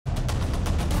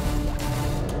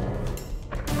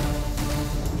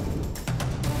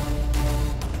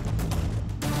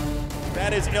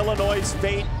that is Illinois'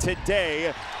 fate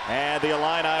today. And the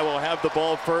Illini will have the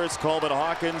ball first. Coleman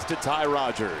Hawkins to Ty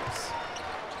Rogers.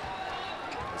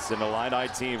 It's an Illini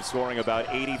team scoring about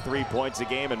 83 points a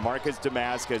game, and Marcus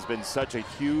Domask has been such a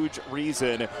huge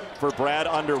reason for Brad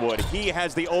Underwood. He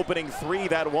has the opening three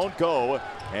that won't go,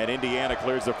 and Indiana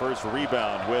clears the first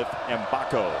rebound with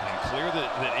Mbako. And clear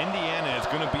that Indiana is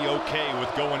going to be okay with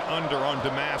going under on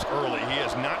Domask early. He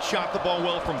has not shot the ball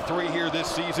well from three here this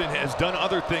season, has done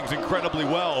other things incredibly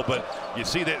well, but you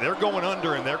see that they're going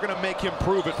under, and they're going to make him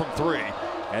prove it from three.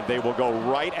 And they will go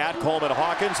right at Coleman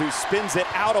Hawkins, who spins it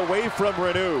out away from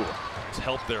Renew. It's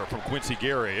help there from Quincy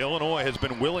Gary. Illinois has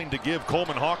been willing to give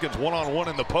Coleman Hawkins one-on-one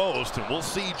in the post, and we'll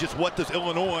see just what does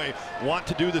Illinois want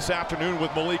to do this afternoon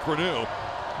with Malik Renew.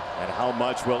 And how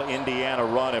much will Indiana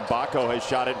run? And Mbako has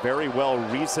shot it very well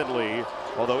recently,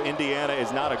 although Indiana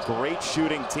is not a great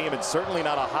shooting team and certainly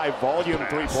not a high-volume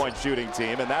three-point shooting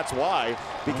team, and that's why,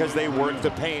 because they work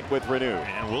the paint with Renew.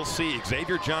 And we'll see.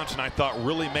 Xavier Johnson, I thought,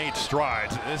 really made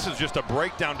strides. This is just a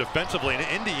breakdown defensively, and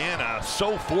Indiana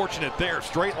so fortunate there.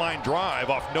 Straight line drive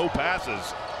off no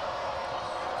passes.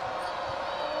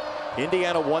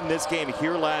 Indiana won this game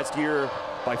here last year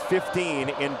by 15,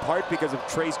 in part because of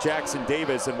Trace Jackson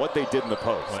Davis and what they did in the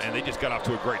post. Well, and they just got off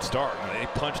to a great start. They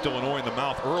punched Illinois in the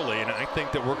mouth early, and I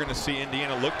think that we're going to see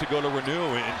Indiana look to go to Renew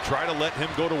and try to let him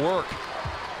go to work.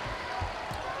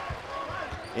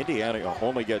 Indiana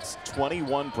only gets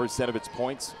 21% of its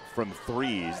points from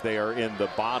threes. They are in the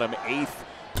bottom eighth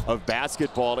of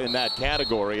basketball in that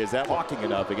category. Is that walking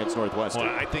enough against Northwestern?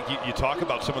 Well, I think you talk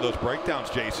about some of those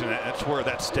breakdowns, Jason. That's where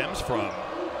that stems from.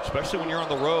 Especially when you're on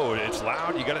the road, it's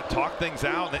loud, you got to talk things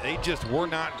out. They just were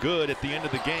not good at the end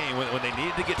of the game. When they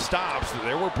needed to get stops,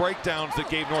 there were breakdowns that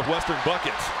gave Northwestern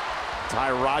buckets. Ty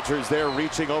Rogers there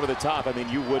reaching over the top. I mean,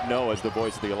 you would know as the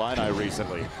voice of the Illini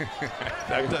recently.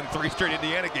 I've done 3 straight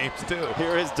Indiana games too.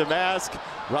 Here is Domask.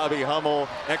 Robbie Hummel,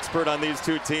 expert on these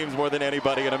two teams more than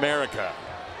anybody in America.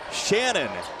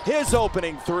 Shannon, his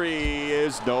opening three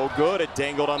is no good. It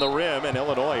dangled on the rim, and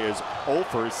Illinois is 0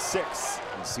 for 6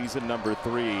 in season number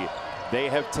 3. They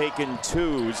have taken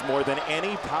twos more than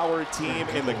any power team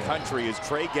in the country, as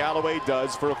Trey Galloway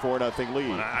does for a 4-0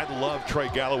 lead. I love Trey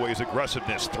Galloway's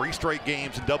aggressiveness. 3 straight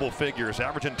games in double figures,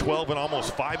 averaging 12 and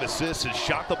almost 5 assists, has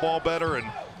shot the ball better,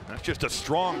 and that's just a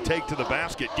strong take to the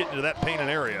basket, getting to that painted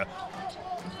area.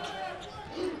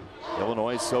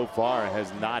 Illinois so far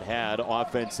has not had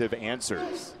offensive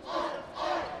answers.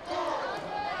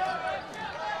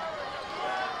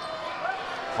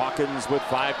 Hawkins with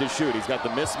 5 to shoot. He's got the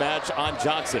mismatch on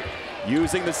Johnson.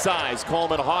 Using the size,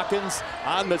 Coleman Hawkins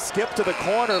on the skip to the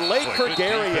corner, late for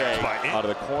Guerrier. Out of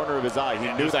the corner of his eye,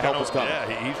 he knew the help was coming.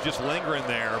 Yeah, he's just lingering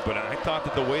there, but I thought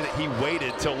that the way that he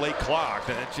waited till late clock,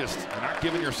 that's just not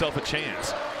giving yourself a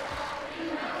chance.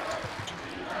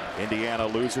 Indiana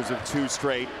losers of 2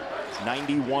 straight.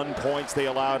 91 points they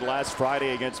allowed last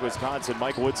Friday against Wisconsin.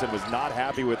 Mike Woodson was not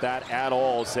happy with that at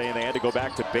all, saying they had to go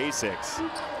back to basics.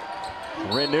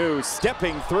 Renew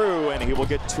stepping through, and he will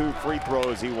get 2 free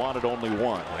throws. He wanted only 1.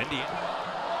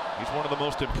 He's one of the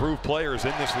most improved players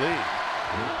in this league.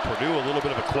 Purdue, a little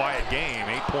bit of a quiet game.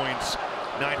 8 points,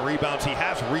 9 rebounds. He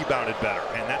has rebounded better,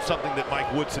 and that's something that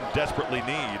Mike Woodson desperately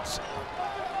needs.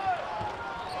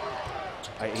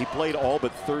 He played all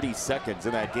but 30 seconds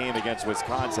in that game against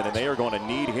Wisconsin, and they are going to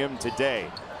need him today.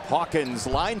 Hawkins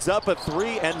lines up a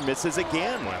 3 and misses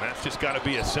again. Well, that's just got to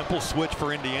be a simple switch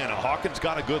for Indiana. Hawkins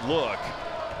got a good look.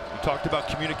 We talked about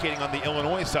communicating on the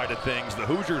Illinois side of things. The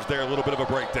Hoosiers there, a little bit of a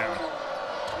breakdown.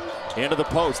 Into the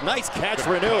post. Nice catch,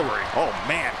 Renew. Oh,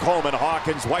 man, Coleman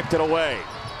Hawkins wiped it away.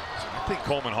 I think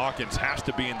Coleman Hawkins has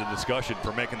to be in the discussion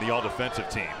for making the all-defensive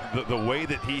team. The way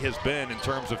that he has been in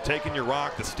terms of taking your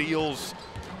rock, the steals,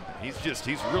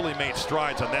 he's really made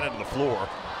strides on that end of the floor.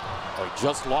 Oh, he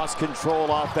just lost control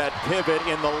off that pivot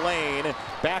in the lane.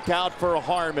 Back out for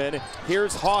Harmon.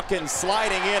 Here's Hawkins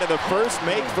sliding in, and the first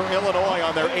make for Illinois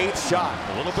on their 8th shot.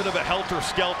 A little bit of a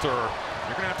helter-skelter.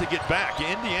 You're going to have to get back.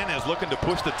 Indiana is looking to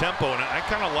push the tempo, and I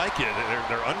kind of like it.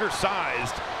 They're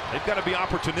undersized. They've got to be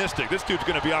opportunistic. This dude's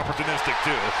going to be opportunistic,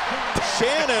 too.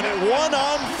 Shannon,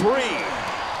 1-on-3.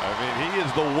 I mean, he is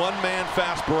the one-man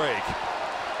fast break.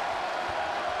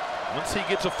 Once he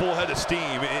gets a full head of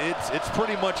steam, it's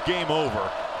pretty much game over.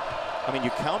 I mean, you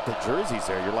count the jerseys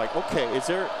there. You're like, okay, is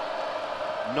there?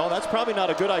 No, that's probably not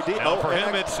a good idea. No, for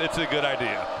him, it's a good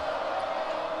idea.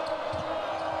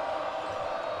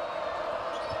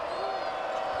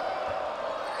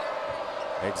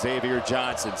 Xavier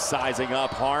Johnson sizing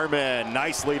up Harmon.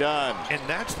 Nicely done. And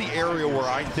that's the area where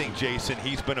I think, Jason,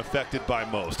 he's been affected by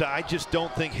most. I just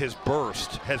don't think his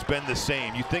burst has been the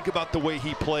same. You think about the way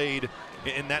he played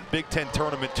in that Big Ten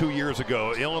tournament 2 years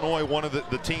ago. Illinois, one of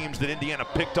the teams that Indiana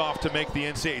picked off to make the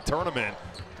NCAA tournament.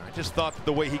 I just thought that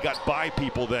the way he got by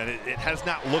people then, it has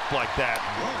not looked like that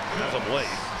as of late.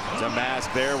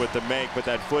 Domask there with the make, but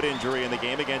that foot injury in the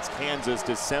game against Kansas,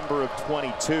 December of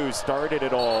 22, started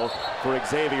it all for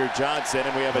Xavier Johnson,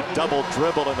 and we have a double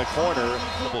dribble in the corner.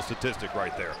 Double statistic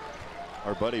right there.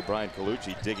 Our buddy Brian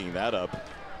Colucci digging that up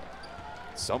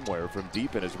somewhere from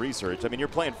deep in his research. I mean, you're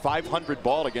playing 500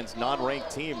 ball against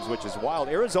non-ranked teams, which is wild.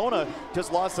 Arizona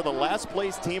just lost to the last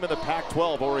place team in the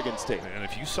Pac-12, Oregon State. And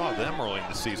if you saw them early in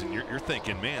the season, you're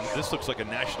thinking, man, this looks like a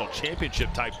national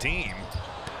championship type team.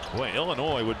 Boy,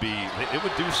 Illinois would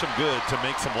do some good to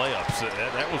make some layups.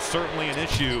 That was certainly an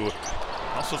issue.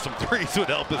 Also some threes would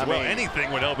help as well.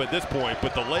 Anything would help at this point,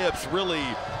 but the layups really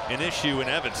an issue in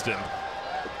Evanston.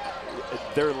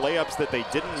 Their layups that they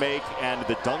didn't make and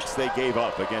the dunks they gave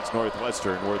up against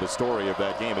Northwestern were the story of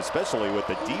that game, especially with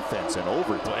the defense in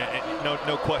overtime.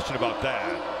 No question about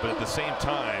that. But at the same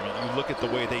time, you look at the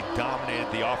way they dominated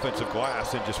the offensive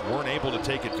glass and just weren't able to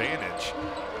take advantage.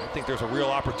 I think there's a real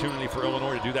opportunity for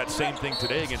Illinois to do that same thing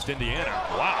today against Indiana.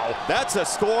 Wow. That's a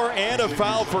score and a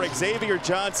foul for Xavier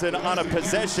Johnson on a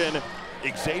possession.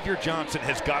 Xavier Johnson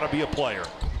has got to be a player.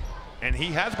 And he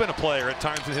has been a player at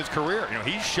times in his career. You know,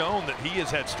 he's shown that he has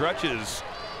had stretches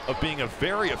of being a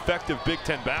very effective Big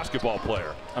Ten basketball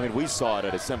player. I mean, we saw it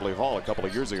at Assembly Hall a couple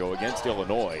of years ago against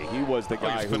Illinois. He was the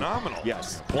guy who, phenomenal.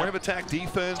 Yes. Point of attack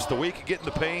defense, the way he can get in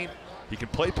the paint. He can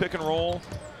play pick and roll.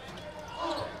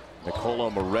 Nicolo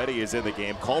Moretti is in the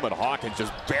game. Coleman Hawkins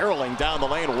just barreling down the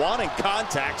lane, wanting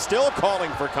contact, still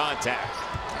calling for contact.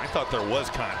 I thought there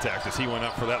was contact as he went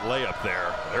up for that layup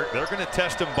there. They're going to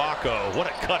test Mbako. What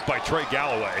a cut by Trey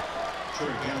Galloway.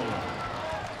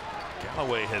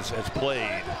 Galloway has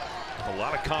played with a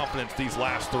lot of confidence these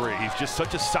last three. He's just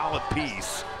such a solid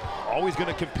piece. Always going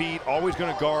to compete, always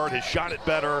going to guard, has shot it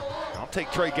better. I'll take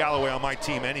Trey Galloway on my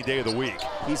team any day of the week.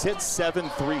 He's hit 7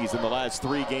 threes in the last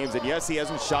 3 games, and yes, he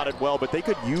hasn't shot it well, but they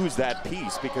could use that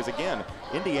piece because, again,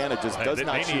 Indiana just does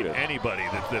not shoot it. They need anybody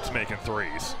that's making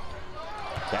threes.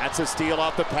 That's a steal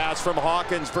off the pass from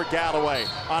Hawkins for Galloway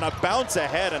on a bounce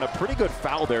ahead, and a pretty good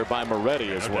foul there by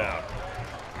Moretti as well.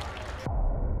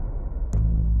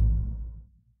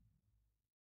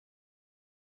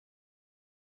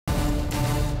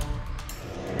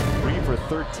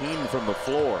 13 from the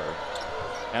floor.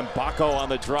 Mbako on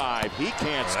the drive. He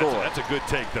can't score. That's a good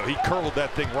take, though. He curled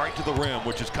that thing right to the rim,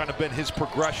 which has kind of been his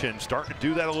progression. Starting to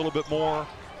do that a little bit more.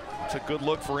 It's a good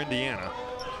look for Indiana.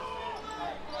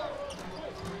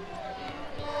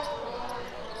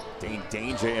 Dane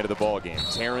Danger into the ball game.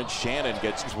 Terrence Shannon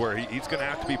gets where he's going to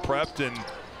have to be prepped and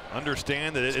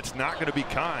understand that it's not going to be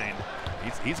kind.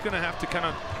 He's going to have to kind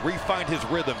of re-find his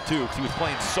rhythm, too, because he was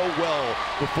playing so well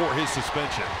before his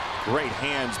suspension. Great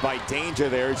hands by Danger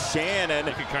there. Shannon.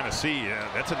 You can kind of see,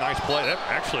 that's a nice play. That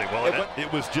actually,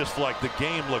 it was just like the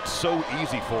game looked so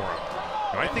easy for him.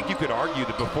 And I think you could argue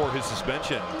that before his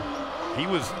suspension, he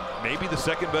was maybe the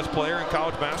second best player in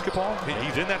college basketball.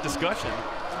 He's in that discussion.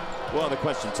 Well, the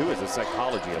question, too, is the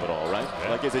psychology of it all, right? Yeah.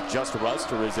 Like, is it just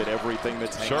rust, or is it everything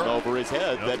that's hanging over his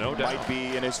head that might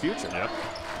be in his future? Yep.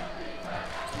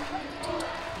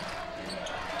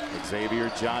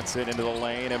 Xavier Johnson into the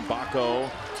lane, and Mbako.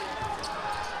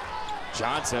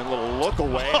 Johnson, little look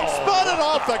away. He spun it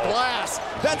off the glass.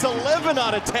 That's 11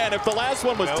 out of 10 if the last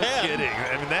one was 10. No kidding.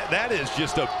 I mean, that is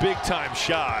just a big-time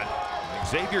shot.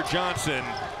 Xavier Johnson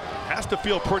has to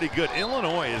feel pretty good.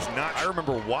 Illinois is not. I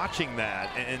remember watching that,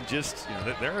 and just,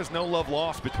 there is no love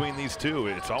lost between these two.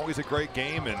 It's always a great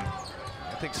game, and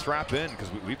I think strap in because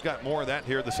we've got more of that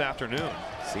here this afternoon.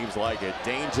 Seems like it.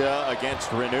 Danger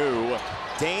against Renew.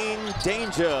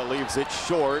 Danger leaves it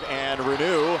short, and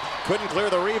Renew couldn't clear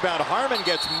the rebound. Harmon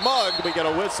gets mugged. We get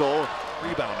a whistle.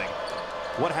 Rebounding.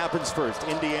 What happens first?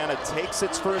 Indiana takes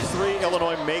its first 3.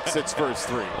 Illinois makes its first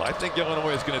 3. Well, I think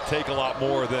Illinois is going to take a lot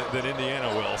more than Indiana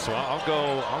will. So I'll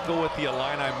go with the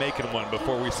Illini making one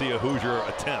before we see a Hoosier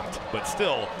attempt. But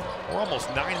still, we're almost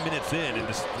 9 minutes in, and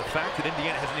the fact that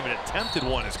Indiana hasn't even attempted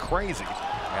one is crazy.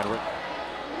 And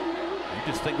you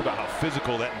just think about how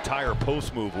physical that entire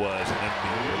post move was, and then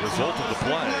the result of the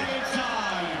play.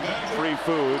 Free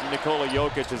food. Nikola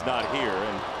Jokic is not here,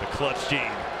 and the clutch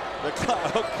gene.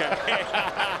 Okay.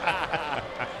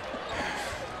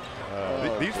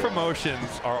 These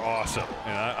promotions are awesome,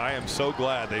 and I am so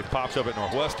glad they've popped up at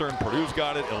Northwestern. Purdue's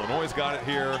got it. Illinois got it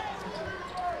here.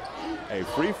 Hey,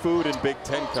 free food in Big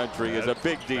Ten country is a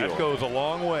big deal. That goes a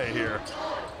long way here.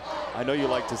 I know you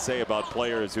like to say about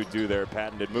players who do their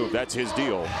patented move. That's his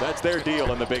deal. That's their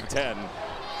deal in the Big Ten.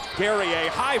 Guerrier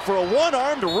high for a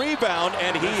one-armed rebound,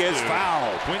 and he is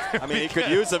fouled. I mean, he could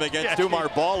use him against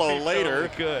Dumar Ballo later.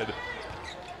 Totally could.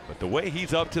 But the way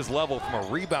he's upped his level from a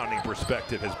rebounding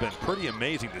perspective has been pretty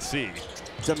amazing to see.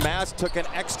 Domask took an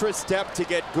extra step to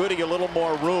get Goody a little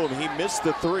more room. He missed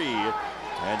the three,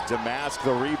 and Domask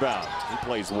the rebound. He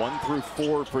plays 1 through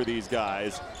 4 for these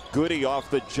guys. Goody off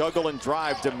the juggle and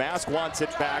drive. Domask wants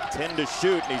it back, 10 to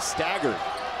shoot, and he's staggered.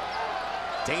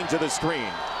 Danger the screen.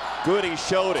 Goody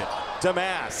showed it.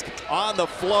 Domask on the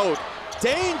float.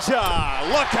 Danger!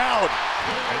 Look out!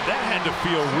 And that had to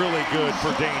feel really good for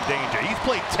Dane Danger. He's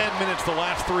played 10 minutes the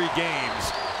last 3 games.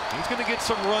 He's going to get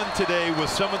some run today with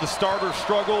some of the starter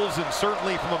struggles, and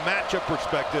certainly from a matchup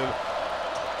perspective.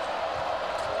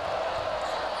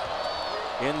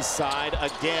 Inside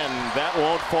again. That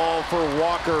won't fall for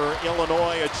Walker.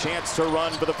 Illinois a chance to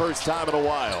run for the first time in a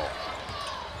while.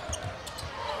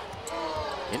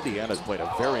 Indiana's played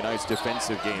a very nice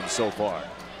defensive game so far.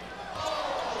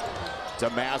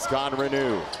 Domask on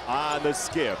Renew, on the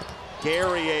skip.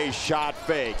 Guerrier shot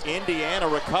fake. Indiana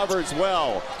recovers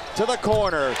well to the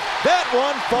corner. That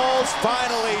one falls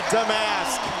finally.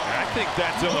 Domask. I think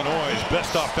that's Illinois'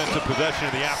 best offensive possession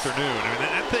of the afternoon. I mean,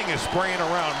 that thing is spraying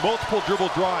around, multiple dribble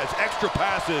drives, extra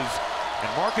passes, and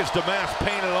Marcus Domask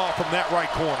paying it off from that right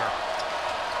corner.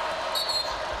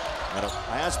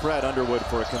 I asked Brad Underwood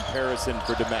for a comparison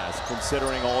for Domask,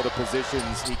 considering all the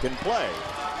positions he can play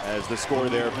as the score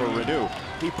there for Renew.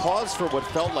 He paused for what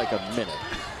felt like a minute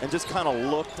and just kind of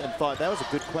looked and thought, that was a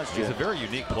good question. He's a very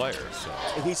unique player. So.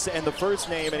 He said, and the first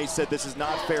name, and he said, this is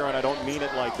not fair and I don't mean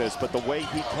it like this, but the way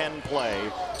he can play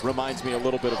reminds me a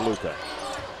little bit of Luka.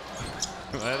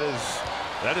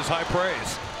 That is high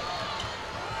praise.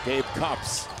 Gabe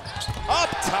Cups up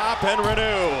top and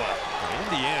Renew.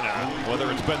 Indiana,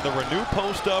 whether it's been the Renew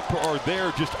post up or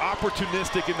they're just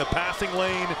opportunistic in the passing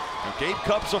lane. And Gabe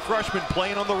Cups, a freshman,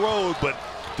 playing on the road, but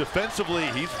defensively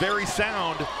he's very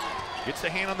sound. Gets a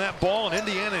hand on that ball, and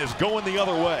Indiana is going the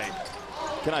other way.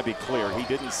 Can I be clear? He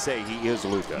didn't say he is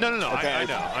Luka. No. Okay? I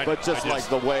know. But just like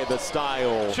the way, the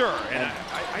style. Sure, and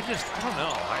I don't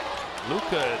know.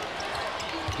 Luka,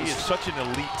 he is such an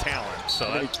elite talent. So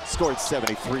he scored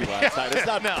 73 last night. It's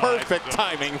not perfect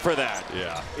timing for that.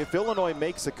 Yeah. If Illinois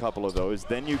makes a couple of those,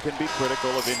 then you can be critical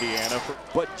of Indiana.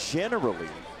 But generally,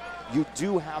 you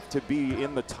do have to be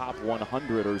in the top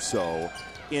 100 or so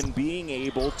in being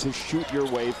able to shoot your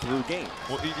way through games.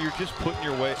 Well, you're just putting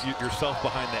yourself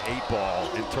behind the 8 ball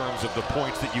in terms of the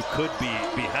points that you could be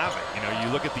having. You know,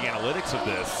 you look at the analytics of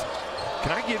this.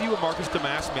 Can I give you a Marcus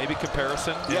Domask maybe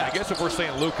comparison? Yeah. I guess if we're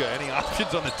saying Luka, any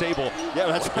options on the table? Yeah,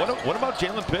 that's what about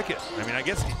Jalen Pickett? I mean, I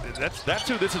guess that's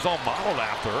who this is all modeled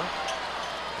after.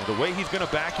 And the way he's going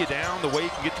to back you down, the way he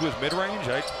can get to his mid-range.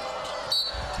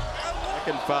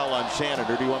 Second foul on Shannon,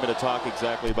 or do you want me to talk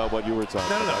exactly about what you were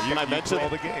talking about? No. Can I mention all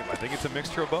the game? I think it's a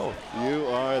mixture of both. You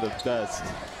are the best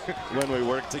when we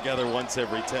work together once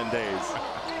every 10 days.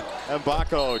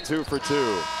 Mbako, 2 for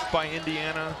 2. By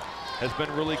Indiana has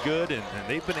been really good, and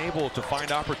they've been able to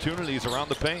find opportunities around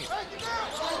the paint.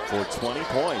 For 20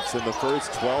 points in the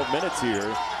first 12 minutes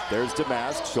here. There's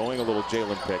Domask showing a little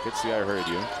Jalen Pickett. See, I heard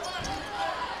you.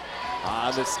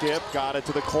 On the skip, got it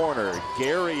to the corner.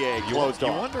 Guerrier closed off.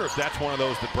 You wonder if that's one of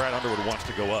those that Brad Underwood wants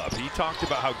to go up. He talked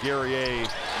about how Guerrier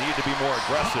needed to be more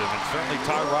aggressive, and certainly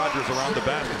Ty Rogers around the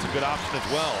basket's a good option as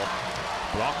well.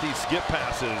 But off these skip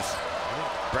passes, I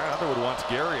think Brad Underwood wants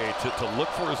Guerrier to look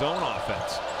for his own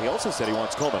offense. He also said he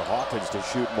wants Coleman Hawkins to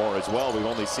shoot more as well. We've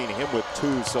only seen him with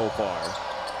 2 so far.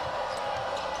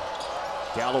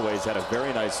 Galloway's had a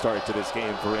very nice start to this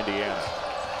game for Indiana.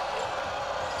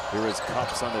 Here is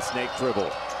Cups on the snake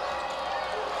dribble.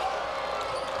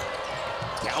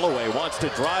 Galloway wants to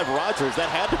drive Rogers. That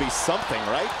had to be something,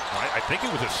 right? I think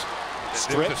it was a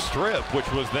strip, which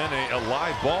was then a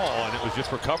live ball, and it was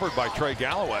just recovered by Trey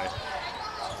Galloway.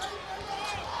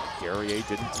 Guerrier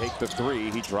didn't take the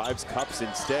 3. He drives Cups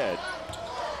instead.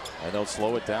 And they'll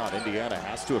slow it down. Indiana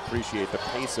has to appreciate the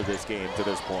pace of this game to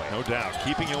this point. No doubt.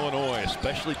 Keeping Illinois,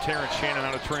 especially Terrence Shannon,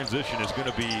 out of transition is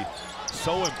going to be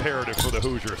so imperative for the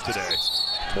Hoosiers today.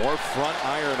 More front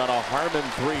iron on a Harmon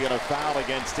 3 and a foul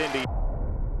against Indy.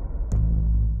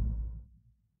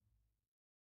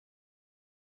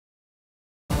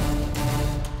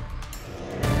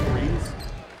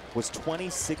 Was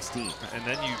 2016. And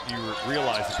then you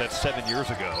realize that that's 7 years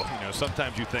ago. You know,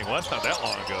 sometimes you think, well, that's not that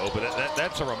long ago, but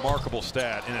that's a remarkable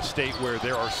stat in a state where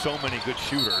there are so many good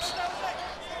shooters.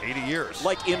 80 years.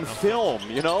 Like in film,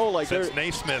 you know? Like since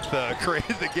Naismith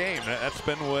created the game. That's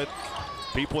been what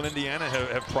people in Indiana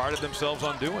have prided themselves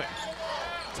on doing.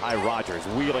 Ty Rogers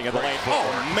wheeling in the lane.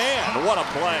 Oh man, what a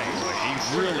play.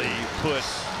 He really put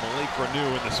Malik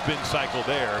Reneau in the spin cycle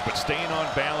there, but staying on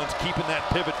balance, keeping that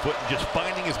pivot foot, and just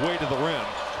finding his way to the rim.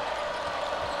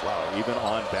 Wow, even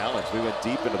on balance, we went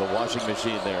deep into the washing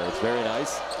machine there. It's very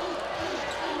nice.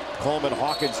 Coleman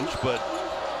Hawkins. But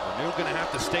Reneau going to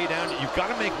have to stay down. You've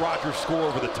got to make Rogers score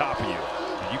over the top of you.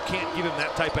 You can't give him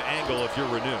that type of angle if you're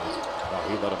Reneau. Oh,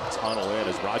 he let him tunnel in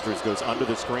as Rogers goes under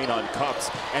the screen on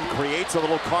Cups and creates a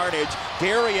little carnage.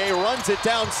 Guerrier runs it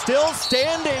down, still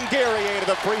standing. Guerrier to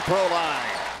the free throw line.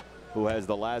 Who has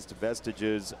the last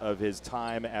vestiges of his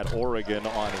time at Oregon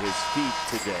on his feet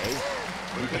today.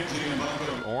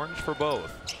 Orange for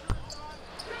both.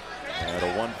 And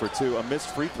a 1 for 2, a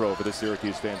missed free throw for the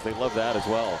Syracuse fans. They love that as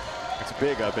well. It's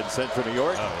big up in Central New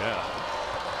York. Oh yeah.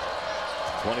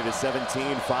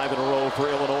 20-17, 5 in a row for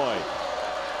Illinois.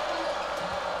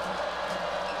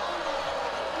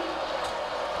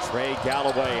 Trey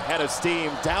Galloway, head of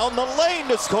steam, down the lane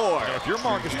to score. Now, if you're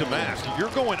Marcus Domask,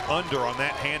 you're going under on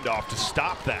that handoff to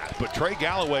stop that. But Trey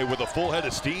Galloway with a full head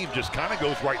of steam just kind of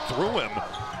goes right through him.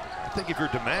 I think if you're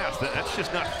Domask, that's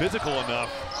just not physical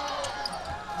enough.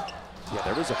 Yeah,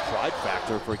 there was a pride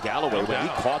factor for Galloway when he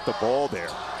caught the ball there.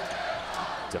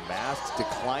 Domask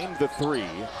declined the three,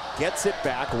 gets it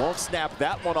back, won't snap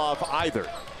that one off either.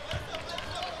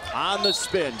 On the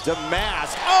spin,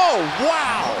 Domask, oh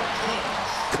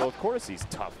wow! So of course he's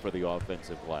tough for the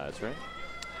offensive glass, right?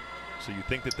 So you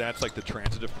think that that's like the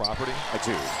transitive property? I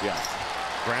do, yeah.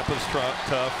 Grandpa's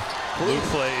tough, Luke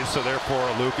plays, so therefore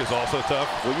Luke is also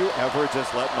tough. Will you ever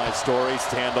just let my story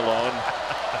stand alone?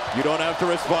 You don't have to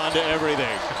respond to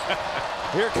everything.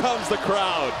 Here comes the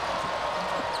crowd.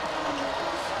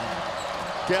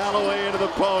 Galloway into the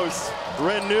post.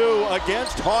 Reneau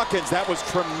against Hawkins. That was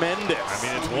tremendous. I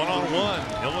mean, it's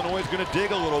one-on-one. Illinois is going to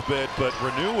dig a little bit, but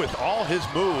Reneau with all his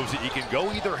moves, he can go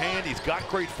either hand. He's got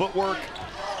great footwork.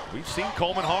 We've seen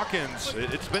Coleman Hawkins.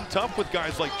 It's been tough with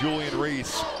guys like Julian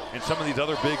Reese and some of these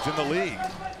other bigs in the league.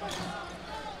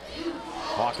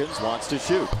 Hawkins wants to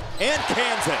shoot and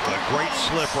cans it. A great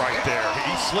slip right there.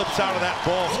 He slips out of that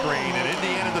ball screen, and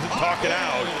Indiana doesn't talk it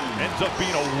out. Ends up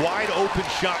being a wide open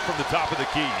shot from the top of the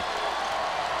key.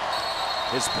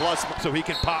 His plus, so he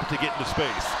can pop to get into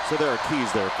space. So there are keys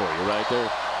there for you, right? There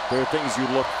are things you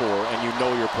look for, and you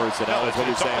know your personnel. No, is what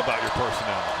he's saying. It's all about your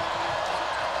personnel.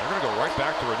 They're going to go right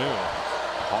back to Reneau.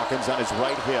 Hawkins on his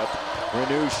right hip.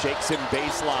 Reneau shakes him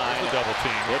baseline. There's a double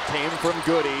team. It came from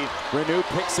Goody. Reneau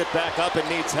picks it back up and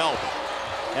needs help.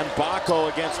 And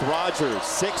Bacco against Rogers,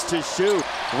 6 to shoot.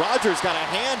 Rogers got a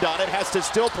hand on it, has to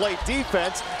still play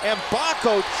defense, and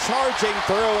Bacco charging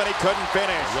through, and he couldn't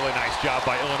finish. Really nice job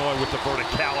by Illinois with the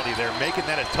verticality there, making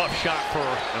that a tough shot for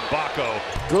Bacco.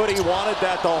 Goody wanted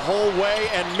that the whole way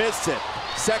and missed it.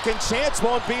 Second chance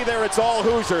won't be there, it's all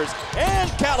Hoosiers. And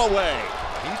Galloway.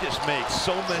 He just makes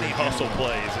so many hustle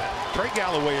plays. Trey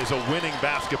Galloway is a winning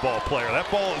basketball player. That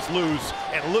ball is loose,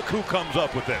 and look who comes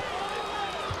up with it.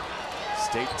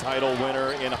 State title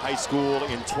winner in high school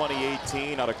in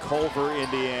 2018 out of Culver,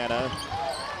 Indiana.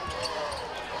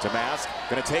 Domask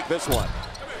gonna take this one.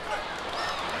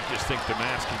 I just think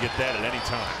Domask can get that at any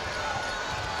time.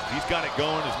 He's got it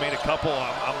going, has made a couple,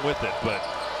 I'm with it, but.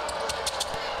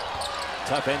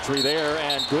 Tough entry there,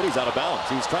 and Goody's out of bounds.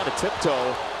 He was trying to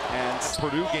tiptoe, and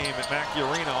Purdue game at Mackey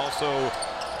Arena also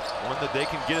one that they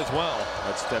can get as well.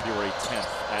 That's February 10th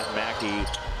at Mackey.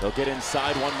 They'll get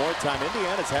inside one more time.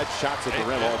 Indiana's had shots at the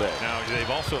rim all day. Now,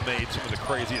 they've also made some of the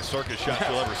craziest circus shots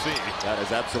you'll ever see. That is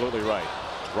absolutely right.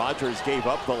 Rogers gave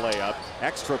up the layup.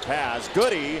 Extra pass.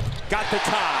 Goody got the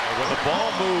tie. When the ball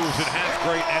moves, it has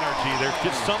great energy. There's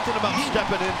just something about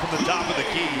stepping in from the top of the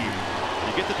key.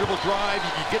 You get the dribble drive,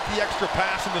 you get the extra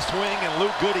pass in the swing, and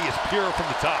Luke Goody is pure from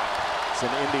the top. It's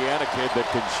an Indiana kid that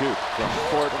can shoot from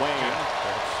Fort Wayne.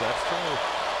 That's true.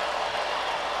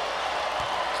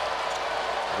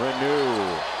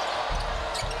 Reneau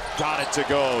got it to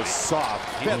go. Soft,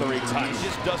 feathery touch. He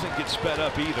just doesn't get sped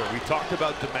up either. We talked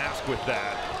about Domask with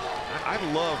that. I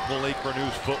love Malik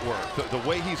Reneau's footwork. The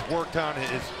way he's worked on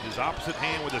his opposite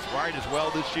hand with his right as well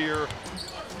this year.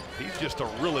 He's just a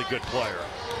really good player.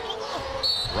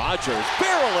 Rogers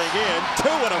barreling in, 2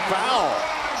 and a foul.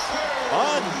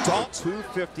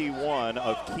 2:51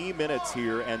 of key minutes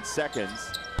here and seconds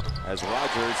as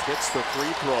Rogers hits the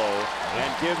free throw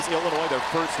and gives Illinois their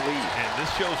first lead. And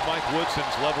this shows Mike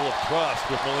Woodson's level of trust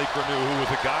with Malik Reneau, who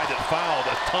was a guy that fouled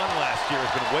a ton last year,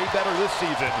 has been way better this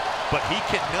season, but he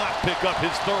cannot pick up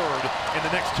his third in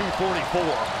the next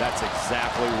 2:44. That's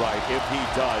exactly right. If he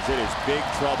does, it is big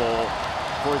trouble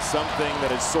for something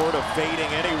that is sort of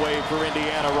fading anyway for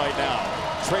Indiana right now,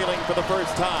 trailing for the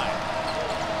first time.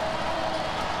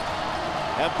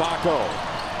 And Bacco.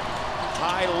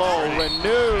 High-low,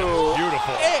 Renew.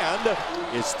 Beautiful. And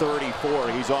is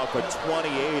 34. He's off a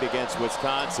 28 against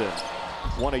Wisconsin.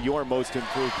 One of your most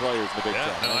improved players in the Big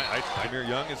Ten. Amir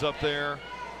Young is up there.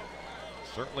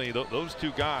 Certainly those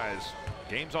two guys,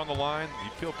 game's on the line. You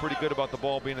feel pretty good about the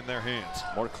ball being in their hands.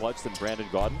 More clutch than Brandon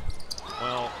Gaudin?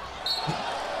 Well,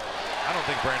 I don't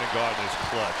think Brandon Gaudin is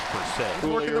clutch per se. He's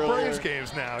working the Braves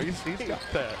games now. He's got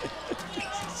that.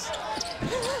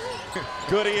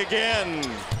 Goody again.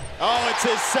 Oh, it's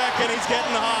his second. He's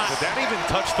getting hot. Did that even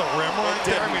touch the rim right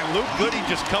there? I mean, Luke Goody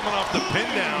just coming off the pin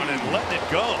down and letting it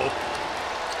go.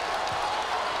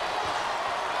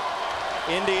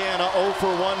 Indiana 0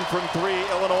 for 1 from 3.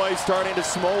 Illinois starting to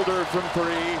smolder from 3.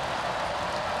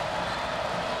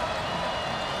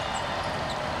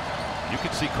 You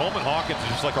can see Coleman Hawkins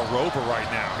is just like a rover right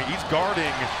now. He's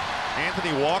guarding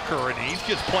Anthony Walker, and he's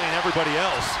just playing everybody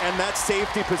else. And that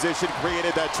safety position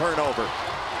created that turnover.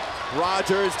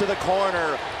 Rogers to the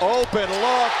corner. Open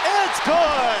look. It's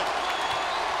good.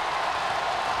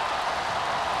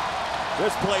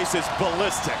 This place is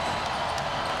ballistic.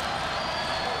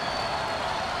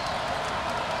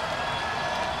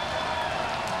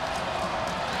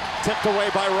 Tipped away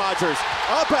by Rogers.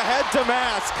 Up ahead,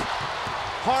 Domask.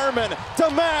 Harmon,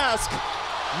 Domask.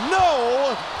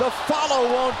 No, the follow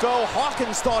won't go.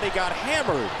 Hawkins thought he got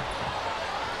hammered.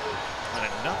 And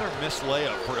another missed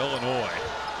layup for Illinois.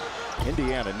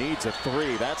 Indiana needs a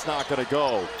 3. That's not going to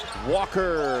go.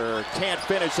 Walker can't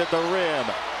finish at the rim.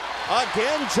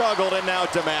 Again juggled, and now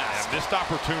Domask. Yeah, missed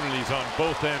opportunities on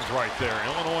both ends right there.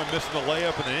 Illinois missing the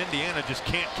layup, and then Indiana just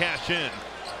can't cash in.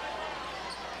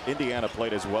 Indiana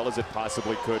played as well as it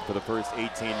possibly could for the first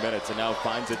 18 minutes and now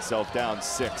finds itself down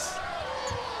 6.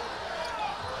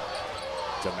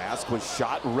 Domask was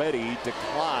shot ready,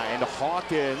 declined.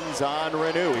 Hawkins on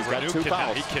Renew. He's got 2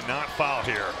 fouls. He cannot foul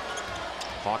here.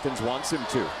 Hawkins wants him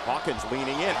to. Hawkins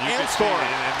leaning in and scoring.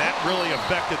 And that really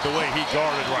affected the way he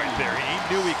guarded right there. He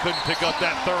knew he couldn't pick up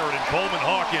that third, and Coleman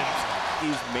Hawkins.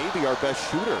 He's maybe our best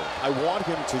shooter. I want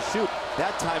him to shoot.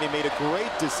 That time he made a great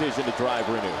decision to drive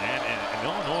Renew. And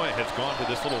Illinois has gone to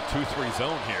this little 2-3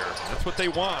 zone here. That's what they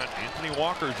want. Anthony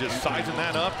Walker just sizing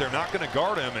that up. They're not going to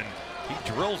guard him, and he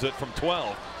drills it from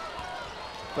 12.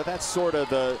 But that's sort of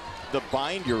the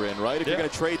bind you're in, right? If you're going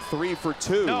to trade 3 for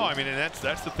 2. No, I mean, and that's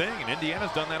the thing. And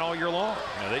Indiana's done that all year long.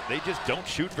 You know, they just don't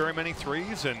shoot very many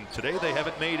threes, and today they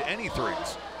haven't made any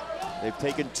threes. They've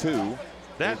taken 2.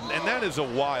 And that is a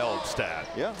wild stat.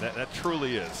 Yeah. That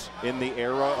truly is. In the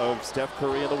era of Steph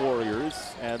Curry and the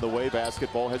Warriors and the way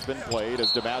basketball has been played,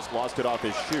 as Domask lost it off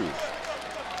his shoe.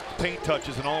 Paint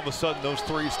touches, and all of a sudden those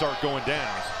threes start going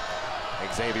down.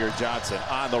 Xavier Johnson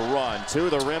on the run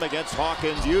to the rim against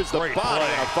Hawkins. Used the body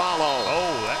to follow.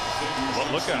 Oh,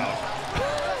 well, look out.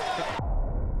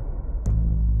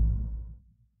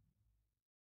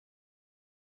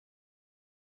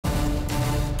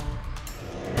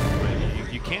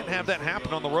 Can't have that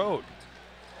happen on the road.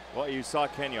 Well, you saw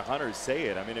Kenya Hunter say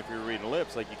it. I mean, if you're reading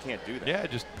lips, like, you can't do that. Yeah,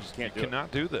 just can't you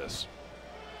cannot do this.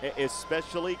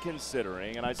 Especially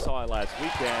considering, and I saw it last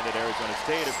weekend at Arizona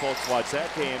State, if folks watched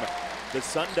that game, the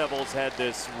Sun Devils had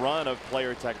this run of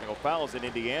player technical fouls, and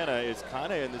Indiana is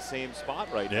kind of in the same spot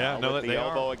right now. No, with the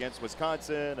elbow against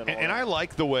Wisconsin. And I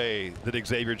like the way that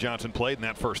Xavier Johnson played in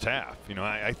that first half. You know,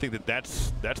 I think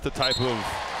that's the type of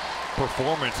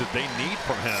performance that they need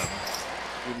from him.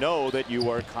 You know that you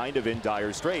are kind of in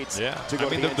dire straits. Yeah, to go I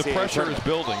mean, to the pressure tournament. is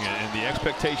building, and the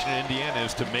expectation in Indiana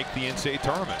is to make the NCAA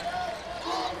tournament.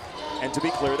 And to be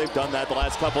clear, they've done that the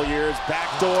last couple years.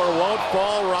 Backdoor won't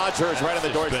fall. Rogers right on the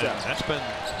doorstep. That's been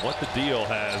what the deal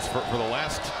has for the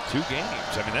last 2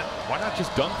 games. I mean, why not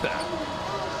just dunk that?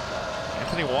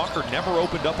 Anthony Walker never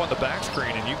opened up on the back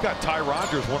screen, and you've got Ty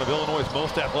Rogers, one of Illinois'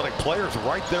 most athletic players,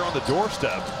 right there on the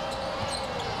doorstep.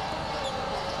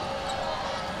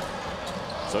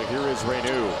 So here is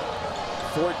Renew.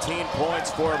 14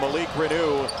 points for Malik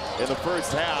Renew in the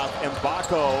first half. And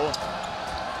Bacco,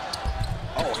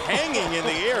 hanging in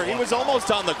the air. He was almost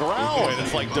on the ground.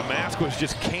 It's like Domask was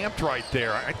just camped right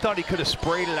there. I thought he could have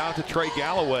sprayed it out to Trey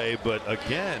Galloway, but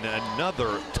again,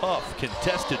 another tough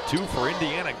contested 2 for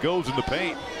Indiana goes in the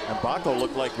paint. And Bacco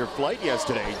looked like your flight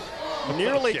yesterday.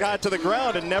 Nearly got to the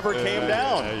ground and never came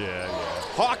down. Yeah.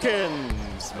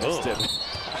 Hawkins missed it.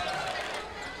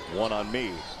 1 on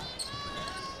me.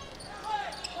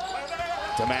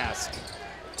 Domask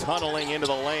tunneling into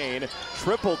the lane,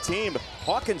 triple teamed.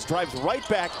 Hawkins drives right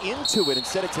back into it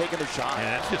instead of taking the shot.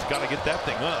 Yeah, that's just got to get that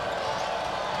thing up.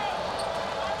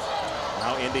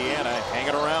 Now Indiana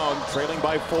hanging around, trailing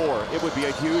by 4. It would be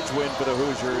a huge win for the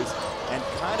Hoosiers and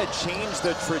kind of change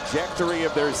the trajectory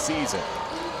of their season.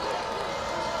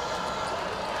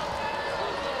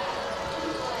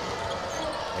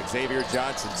 Xavier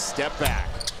Johnson, step back,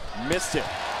 missed it.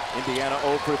 Indiana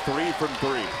 0 for 3 from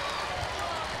 3.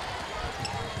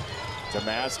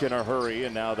 Domask in a hurry,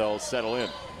 and now they'll settle in.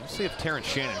 Let's see if Terrence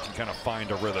Shannon can kind of find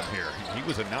a rhythm here. He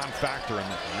was a non-factor in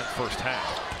that first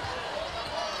half.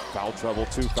 Foul trouble,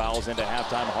 2 fouls into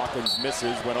halftime. Hawkins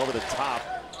misses, went over the top.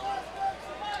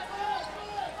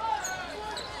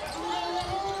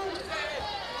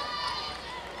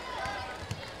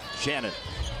 Shannon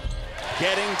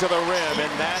getting to the rim,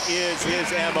 and that is his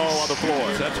MO on the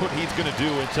floor. That's what he's going to do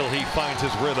until he finds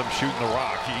his rhythm shooting the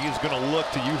rock. He's going to look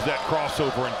to use that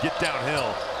crossover and get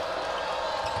downhill.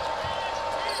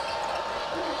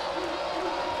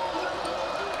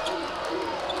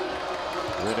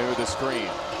 Renew the screen.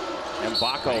 And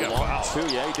Baco long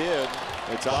two. Yeah, he did.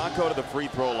 It's Baco to the free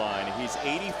throw line. He's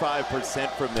 85%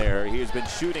 from there. He has been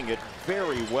shooting it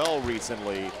very well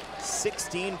recently.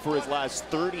 16 for his last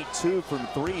 32 from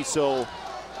 3. So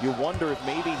you wonder if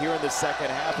maybe here in the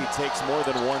second half he takes more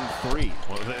than 1 3.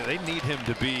 Well, they need him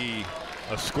to be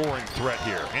a scoring threat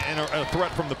here, and a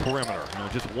threat from the perimeter. You know,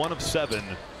 just 1 of 7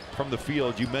 from the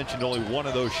field. You mentioned only 1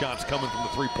 of those shots coming from the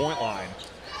three-point line.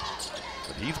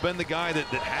 But he's been the guy that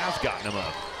has gotten him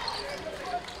up.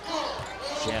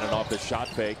 Shannon off the shot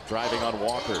fake, driving on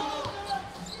Walker.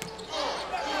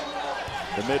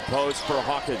 The mid post for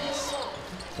Hawkins.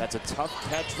 That's a tough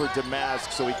catch for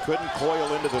Domask, so he couldn't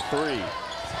coil into the 3.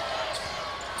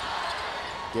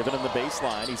 Giving him the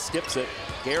baseline, he skips it.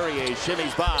 Guerrier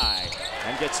shimmies by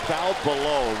and gets fouled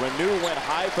below. Renew went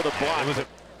high for the block.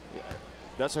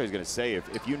 That's what I was going to say.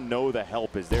 If you know the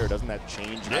help is there, doesn't that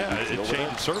change how you deal with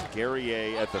it? Sure.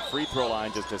 Guerrier at the free throw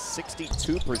line, just a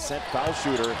 62% foul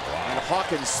shooter. And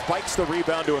Hawkins spikes the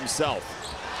rebound to himself.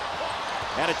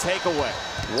 And a takeaway.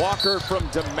 Walker from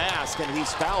Domask, and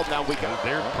he's fouled. Now we got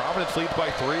there. Providence leads by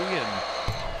 3, and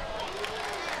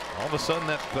all of a sudden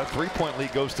that three-point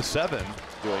lead goes to 7.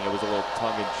 It was a little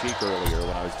tongue-in-cheek earlier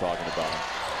when I was talking about him.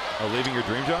 Oh, leaving your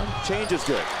dream job? Change is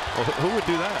good. Well, who would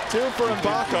do that? 2 for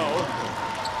Mbako,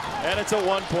 and it's a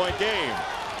 1-point game.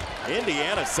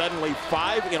 Indiana suddenly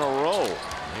 5 in a row.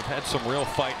 They've had some real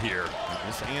fight here.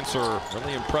 This answer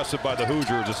really impressive by the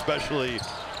Hoosiers, especially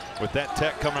with that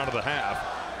tech coming out of the half.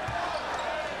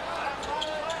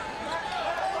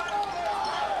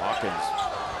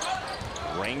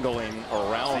 Hawkins wrangling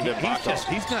around him.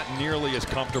 He's not nearly as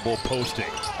comfortable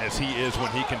posting as he is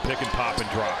when he can pick and pop and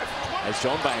drive. As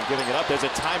shown by him giving it up, there's a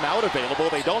timeout available.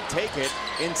 They don't take it.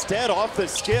 Instead, off the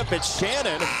skip, it's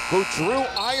Shannon who drew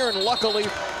iron, luckily.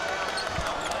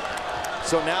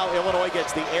 So now Illinois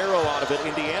gets the arrow out of it.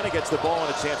 Indiana gets the ball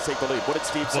and a chance to take the lead. What did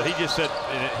Steve say? Well, he just said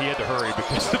he had to hurry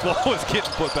because the ball was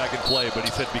getting put back in play. But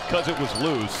he said because it was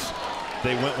loose,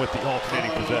 they went with the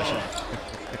alternating possession.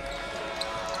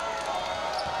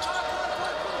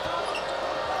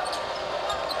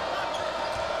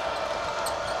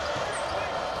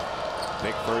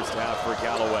 Big first half for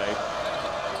Galloway.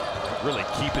 Really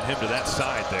keeping him to that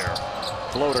side there.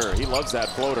 Floater, he loves that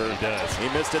floater. He does. He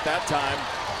missed it that time.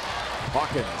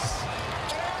 Hawkins.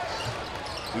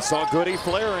 He saw Goody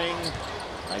flaring.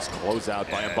 Nice closeout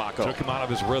by Mbako. Took him out of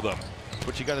his rhythm.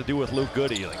 What you got to do with Luke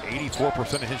Goody? Like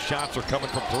 84% of his shots are coming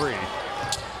from 3.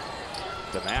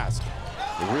 Domask,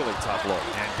 a really tough look.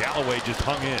 And Galloway just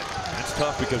hung in. That's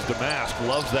tough because Domask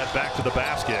loves that back to the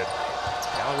basket.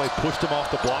 Galloway pushed him off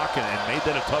the block and made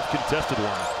that a tough contested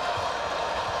one.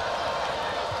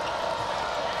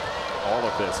 All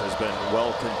of this has been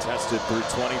well contested through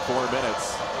 24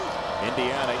 minutes.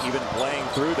 Indiana even playing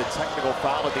through the technical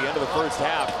foul at the end of the first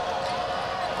half.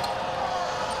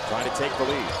 Trying to take the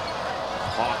lead.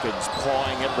 Hawkins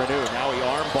pawing at Renew. Now he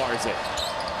arm bars it.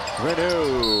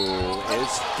 Renew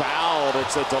is fouled.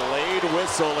 It's a delayed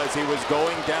whistle as he was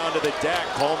going down to the deck.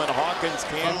 Coleman Hawkins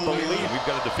can't believe. We've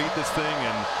got to defeat this thing,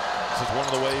 and this is one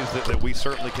of the ways that we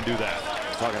certainly can do that.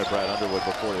 Talking to Brad Underwood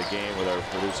before the game with our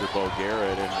producer Bo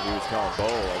Garrett, and he was telling Bo,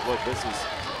 like, look, this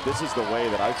is the way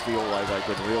that I feel like I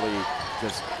can really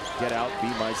just get out, be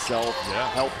myself,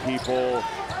 help people,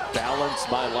 balance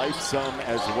my life some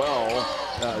as well,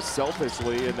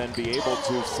 selfishly, and then be able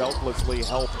to selflessly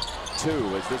help too.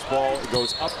 As this ball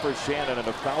goes up for Shannon and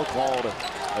a foul called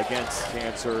against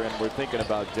Cancer, and we're thinking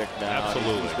about Dick now.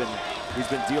 Absolutely. He's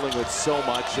been dealing with so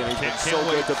much, and he's been so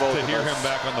good to both of us. To hear him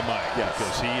back on the mic, yes,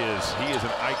 because he is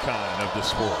an icon of the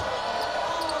sport.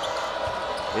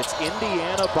 It's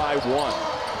Indiana by 1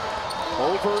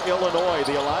 over Illinois.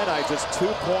 The Illini just 2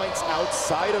 points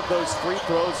outside of those free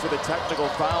throws for the technical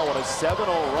foul, and a 7-0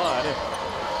 run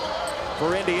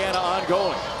for Indiana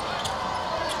ongoing.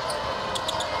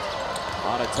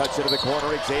 On a touch into the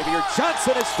corner, Xavier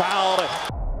Johnson is fouled.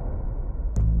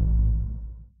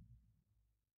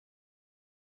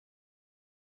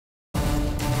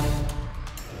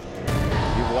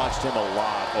 watched him a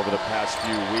lot over the past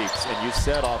few weeks, and you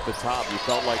said off the top you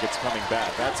felt like it's coming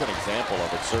back. That's an example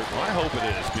of it, certainly. I hope it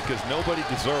is, because nobody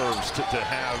deserves to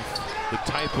have the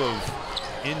type of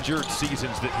injured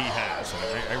seasons that he has.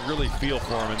 And I really feel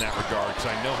for him in that regard, because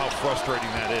I know how frustrating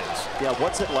that is. Yeah,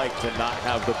 what's it like to not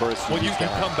have the burst? Well, you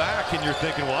come back and you're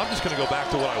thinking, well, I'm just going to go back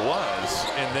to what I was.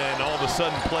 And then all of a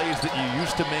sudden plays that you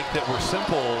used to make that were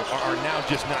simple are now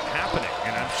just not happening.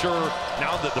 And I'm sure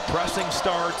now that the pressing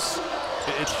starts,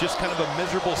 it's just kind of a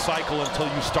miserable cycle until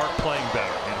you start playing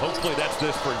better. And hopefully that's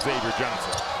this for Xavier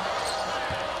Johnson.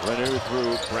 Renew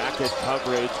through bracket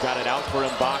coverage, got it out for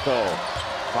Mbako.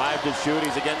 5 to shoot,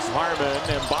 he's against Harmon.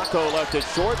 Mbako left it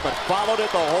short, but followed it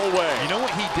the whole way. You know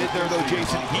what he did there, though,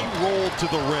 Jason? He rolled to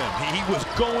the rim. He was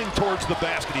going towards the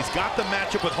basket. He's got the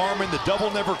matchup with Harmon. The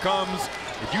double never comes.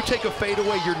 If you take a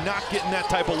fadeaway, you're not getting that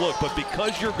type of look. But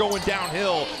because you're going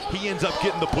downhill, he ends up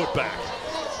getting the putback.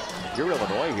 You're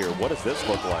Illinois here. What does this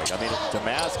look like? I mean,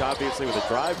 Domask obviously with a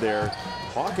drive there.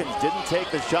 Hawkins didn't take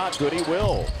the shot. Goody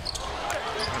will.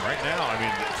 Right now, I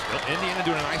mean, Indiana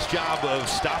doing a nice job of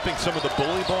stopping some of the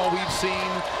bully ball we've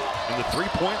seen. And the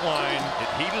three-point line, it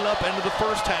heated up into the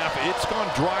first half. It's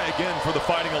gone dry again for the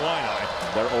Fighting Illini.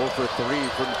 They're 0 for 3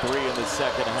 from 3 in the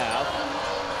second half.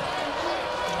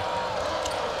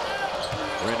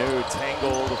 Renew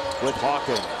tangled with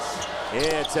Hawkins.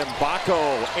 It's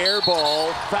Mbako, air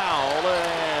ball, foul,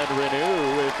 and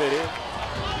Renew if it is.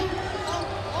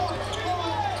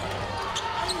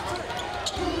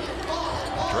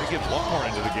 Dre gives one more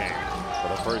into the game. For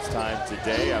the first time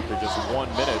today, after just 1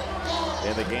 minute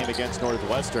in the game against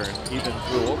Northwestern, even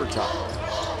through overtime.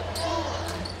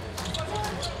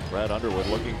 Brad Underwood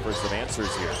looking for some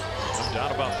answers here. No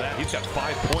doubt about that. He's got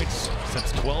 5 points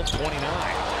since 12:29.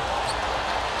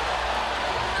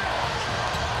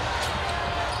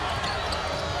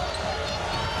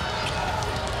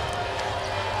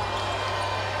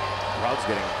 Crowd's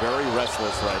getting very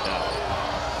restless right now.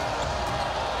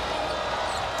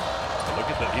 Look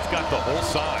at that. He's got the whole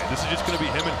side. This is just going to be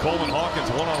him and Coleman Hawkins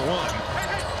one-on-one.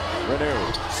 Renew.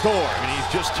 Score. I mean, he's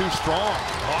just too strong.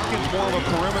 Hawkins more of a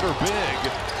perimeter big.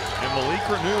 And Malik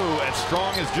Renew as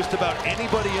strong as just about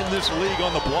anybody in this league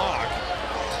on the block.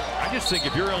 I just think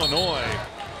if you're Illinois,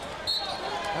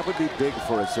 that would be big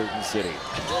for a certain city,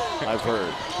 I've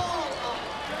heard.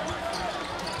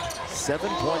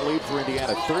 7-point lead for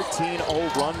Indiana. 13-0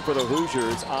 run for the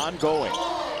Hoosiers ongoing.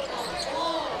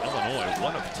 Illinois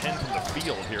 1 of 10 from the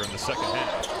field here in the second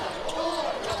half.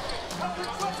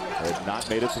 They have not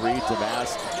made a three.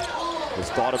 Domask has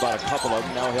thought about a couple of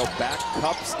them. Now he'll back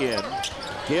Cups in.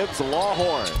 Gibbs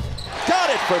Lawhorn. Got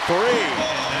it for 3.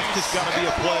 And that's just got to be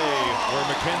a play where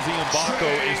Mackenzie Mbako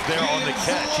is there on the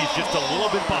catch. He's just a little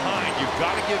bit behind. You've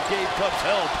got to give Gabe Cups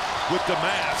help with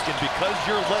Domask. And because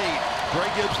you're late,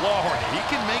 Greg Gibbs Lawhorn, he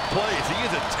can make plays. He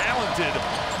is a talented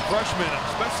freshman,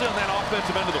 especially on that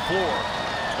offensive end of the floor.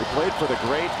 He played for the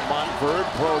great Montverde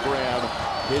program.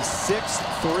 His 6th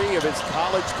three of his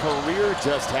college career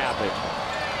just happened.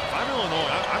 If I'm Illinois,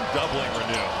 I'm doubling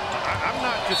Renew. I'm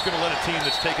not just going to let a team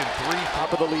that's taken 3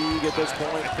 top of the league at this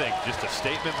point. I think just a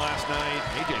statement last night.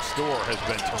 A.J. Storr has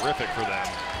been terrific for them.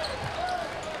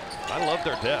 I love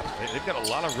their depth. They've got a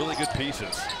lot of really good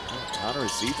pieces. Connor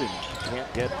Seaton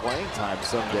can't get playing time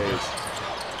some days.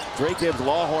 Drake Gibbs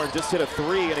Lawhorn just hit a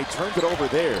 3 and he turns it over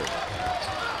there.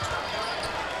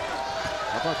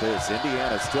 How about this?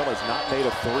 Indiana still has not made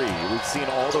a 3. We've seen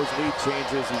all those lead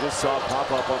changes you just saw pop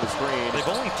up on the screen.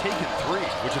 They've only taken 3,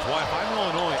 which is why if I'm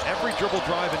Illinois, every dribble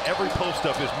drive and every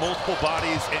post-up is multiple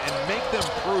bodies and make them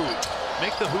prove,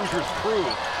 make the Hoosiers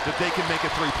prove that they can make a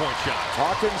 3-point shot.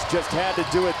 Hawkins just had to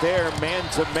do it there,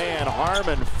 man-to-man.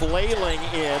 Harmon flailing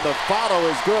in. The follow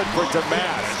is good for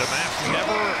Domask. And Domask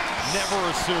never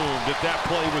assumed that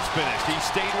play was finished. He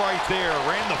stayed right there,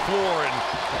 ran the floor, and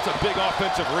it's a big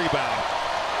offensive rebound.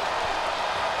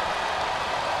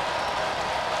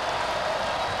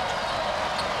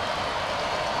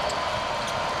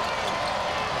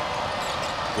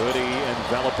 Goody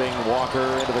enveloping Walker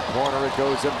into the corner. It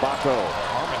goes Mbako.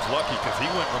 Harmon's lucky because he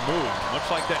went removed, much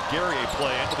like that Guerrier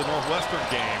play into the Northwestern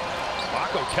game.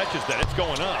 Mbako catches that. It's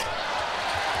going up.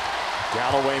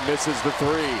 Galloway misses the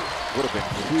 3. Would have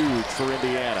been huge for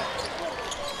Indiana.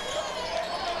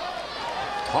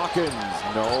 Hawkins,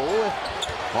 no.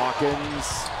 Hawkins,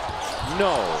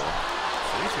 no.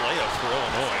 These layups for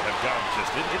Illinois have gotten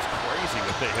just, it's crazy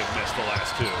what they have missed the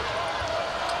last 2.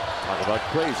 Talk about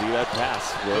crazy. That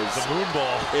pass was the moon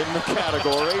ball in the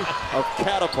category of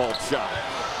catapult shot.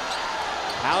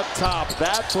 Out top,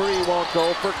 that 3 won't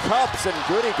go for Cups, and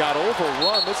Goody got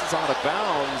overrun. This is out of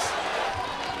bounds.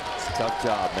 It's a tough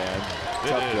job, man.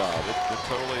 Tough job. It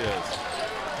totally is.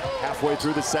 Halfway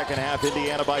through the second half,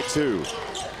 Indiana by 2.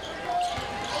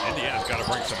 Indiana's got to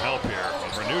bring some help here.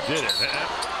 And Renew did it.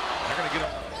 They're going to get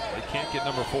him. They can't get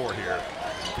number 4 here.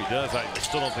 If he does, I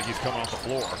still don't think he's coming off the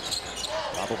floor.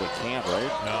 Probably can't,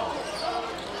 right? No.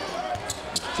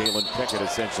 Jalen Pickett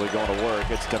essentially going to work.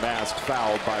 It's Domask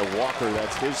fouled by Walker.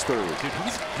 That's his 3rd. Dude,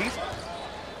 he's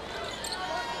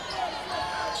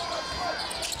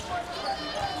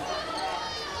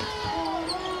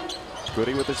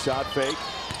Goody with the shot fake.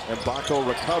 And Baco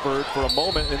recovered for a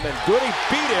moment, and then Goody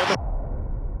beat him.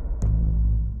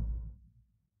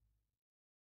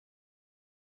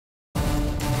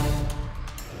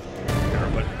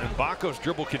 But Baco's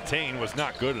dribble contain was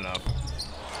not good enough.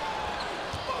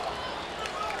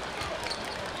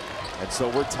 And so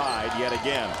we're tied yet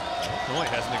again. Illinois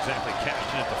hasn't exactly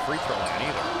cashed in at the free throw line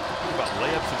either. Think about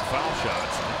layups and foul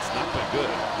shots, and it's not been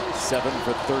good. 7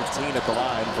 for 13 at the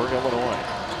line for Illinois.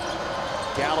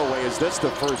 Galloway, is this the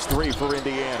first 3 for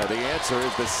Indiana? The answer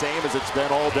is the same as it's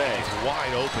been all day. He's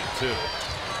wide open, too.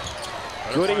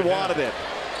 Goody wanted it.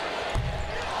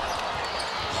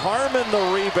 Harmon the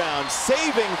rebound,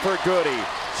 saving for Goody.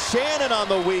 Shannon on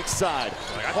the weak side.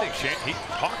 I think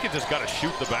Hawkins has got to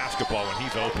shoot the basketball when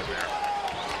he's open there.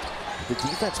 The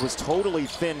defense was totally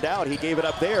thinned out. He gave it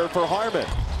up there for Harmon.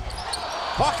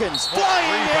 Hawkins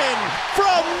flying in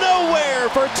from nowhere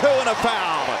for 2 and a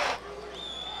foul.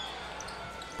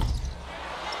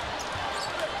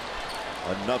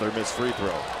 Another missed free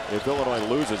throw. If Illinois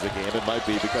loses a game, it might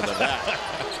be because of that.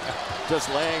 Just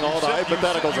laying all the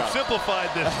hypotheticals out. You've simplified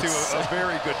this to a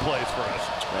very good place for us.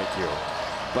 Thank you.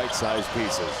 Bite-sized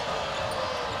pieces.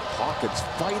 Hawkins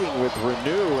fighting with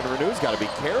Renew, and Renew's got to be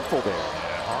careful there.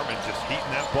 Yeah, Harmon just heating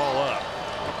that ball up.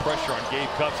 The pressure on Gabe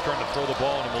Cupps trying to throw the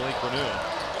ball into Malik Renew.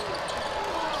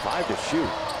 5 to shoot.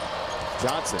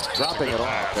 Johnson dropping it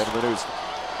off, and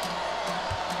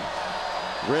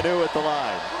Renew at the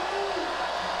line.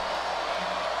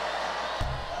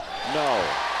 No.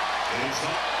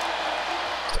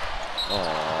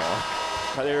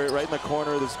 Oh, they're right in the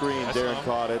corner of the screen. Darren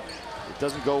caught it. It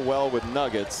doesn't go well with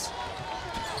Nuggets.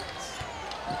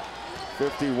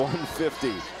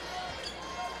 51-50.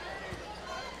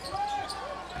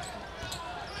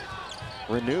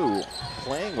 Renew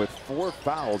playing with 4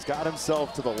 fouls, got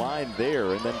himself to the line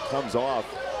there, and then comes off.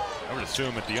 I would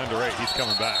assume at the under 8 he's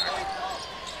coming back.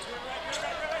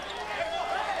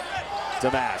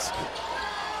 Domask.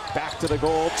 Back to the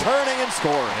goal, turning and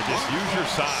scoring. And just use your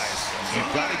size.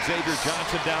 You've got Xavier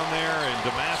Johnson down there, and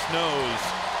Domask knows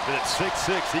that at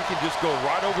 6'6", he can just go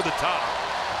right over the top.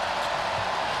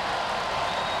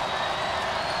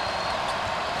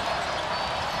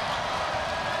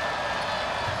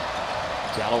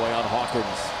 Galloway on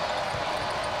Hawkins.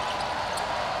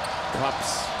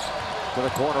 Cupps to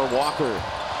the corner, Walker.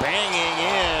 Banging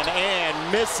in and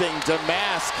missing.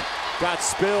 Domask got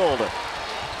spilled. The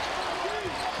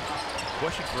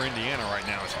question for Indiana right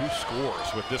now is who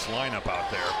scores with this lineup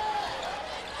out there.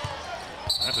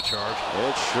 That's a charge.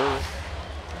 It sure.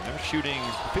 And they're shooting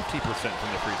 50% from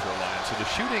the free throw line, so the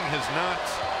shooting has not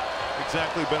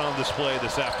exactly been on display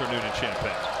this afternoon in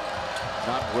Champaign.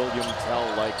 Not William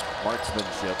Tell-like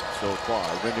marksmanship so far.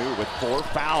 Renew with 4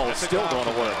 fouls, still going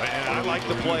to work. And I like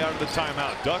the play out of the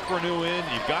timeout. Duck Renew in.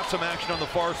 You've got some action on the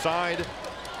far side.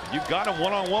 You've got him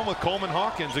one-on-one with Coleman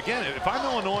Hawkins. Again, if I'm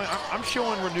Illinois, I'm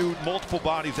showing Renew multiple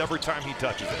bodies every time he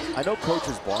touches it. I know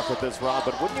coaches balk at this, Rob,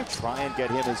 but wouldn't you try and get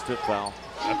him his 5th foul?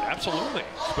 Absolutely,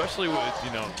 especially with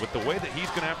with the way that he's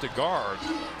going to have to guard.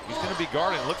 He's going to be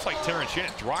guarding. It looks like Terrence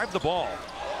Shannon drive the ball.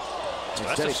 So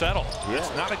that's a settle. Yeah. It's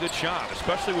not a good shot,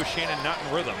 especially with Shannon not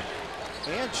in rhythm.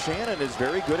 And Shannon is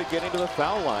very good at getting to the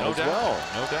foul line as well.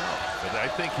 No doubt. But I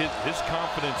think his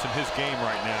confidence in his game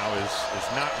right now is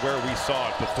not where we saw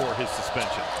it before his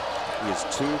suspension. He is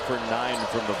 2 for 9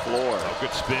 from the floor. A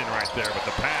good spin right there, but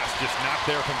the pass just not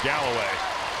there from Galloway.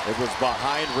 It was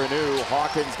behind Renew.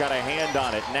 Hawkins got a hand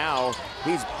on it. Now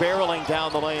he's barreling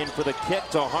down the lane for the kick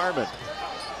to Harmon.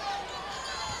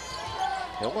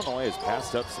 Illinois has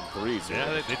passed up some threes. Yeah,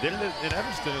 they did it in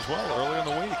Evanston as well earlier in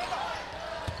the week.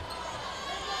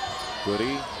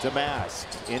 Goody, Domask.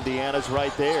 Indiana's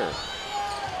right there.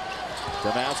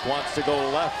 Domask wants to go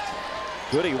left.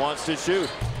 Goody wants to shoot.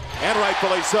 And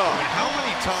rightfully so. I mean, how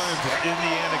many times is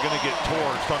Indiana going to get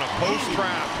torched on a post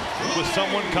trap with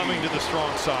someone coming to the strong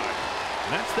side?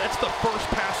 And that's the first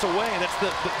pass away. And that's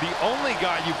the only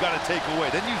guy you've got to take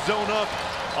away. Then you zone up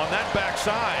on that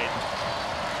backside.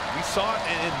 We saw it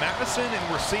in Madison,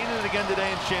 and we're seeing it again today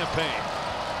in Champaign.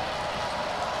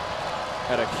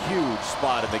 At a huge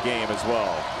spot in the game as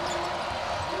well.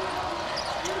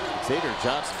 Xavier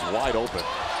Johnson's wide open,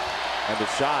 and the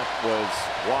shot was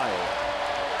wild.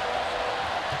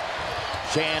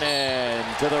 Shannon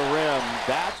to the rim.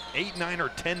 That 8, 9, or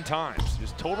 10 times.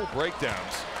 Just total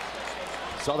breakdowns.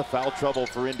 Saw the foul trouble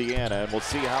for Indiana, and we'll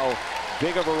see how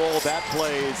big of a role that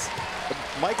plays.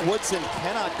 Mike Woodson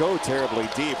cannot go terribly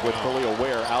deep with Khalil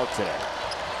Ware out today.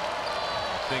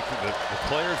 I think the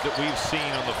players that we've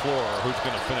seen on the floor are who's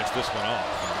going to finish this one off.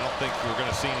 I don't think we're going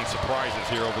to see any surprises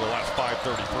here over the last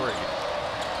 5:33.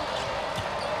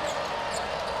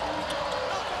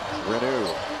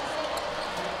 Renew.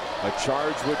 A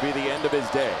charge would be the end of his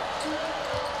day.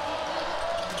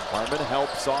 Harmon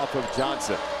helps off of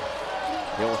Johnson.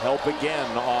 He'll help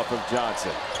again off of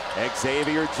Johnson.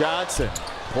 Xavier Johnson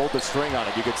pulled the string on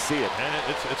it. You could see it. And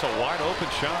it's a wide open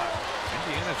shot.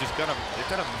 Indiana's just got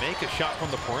to make a shot from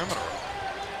the perimeter.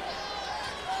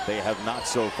 They have not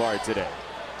so far today.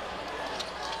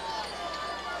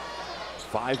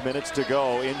 5 minutes to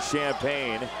go in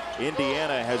Champaign.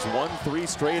 Indiana has won 3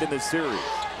 straight in this series.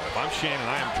 If I'm Shannon,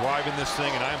 I am driving this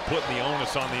thing and I am putting the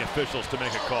onus on the officials to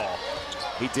make a call.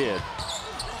 He did.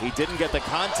 He didn't get the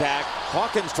contact.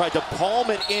 Hawkins tried to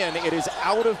palm it in. It is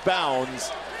out of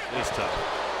bounds. It's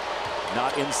tough.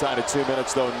 Not inside of 2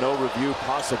 minutes, though. No review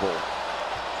possible.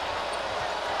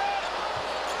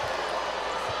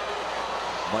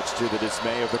 Much to the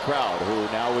dismay of the crowd, who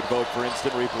now would vote for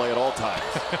instant replay at all times.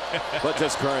 But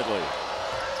just currently.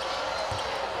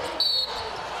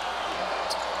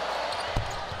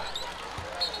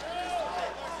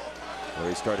 Where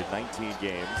he started 19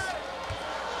 games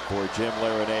for Jim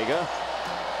Larinaga.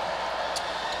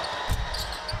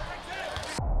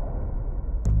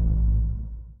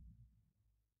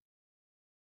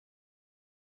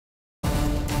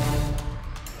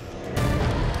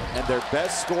 And their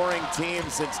best scoring team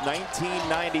since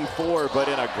 1994, but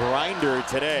in a grinder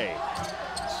today.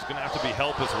 This is going to have to be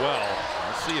help as well.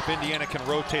 Let's see if Indiana can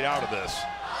rotate out of this.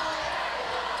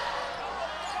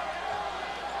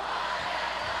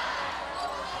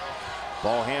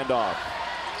 Ball handoff.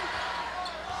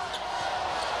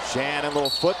 Shannon, little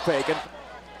foot faking.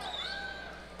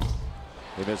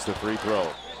 He missed the free throw.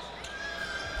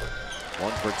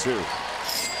 1 for 2.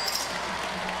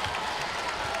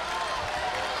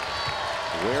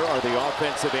 Where are the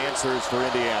offensive answers for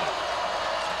Indiana?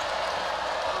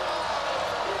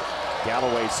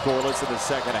 Galloway scoreless in the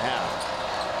second half.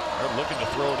 They're looking to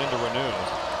throw it into Renew.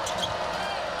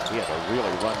 He had to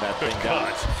really run that Good thing cut.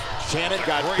 down. Shannon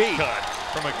got Great beat. cut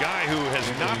from a guy who has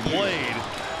not played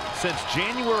since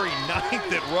January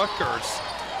 9th at Rutgers.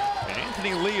 And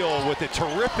Anthony Leal with a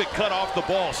terrific cut off the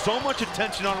ball. So much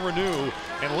attention on Renew,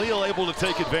 and Leal able to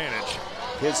take advantage.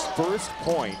 His first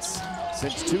points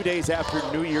since 2 days after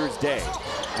New Year's Day.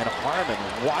 And Harmon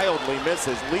wildly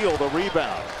misses. Leal the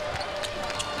rebound.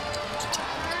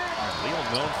 Leal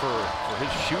known for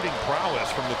his shooting prowess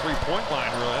from the three-point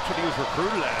line, really. That's what he was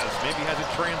recruited as. Maybe hasn't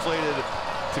translated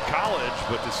to college,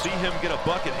 but to see him get a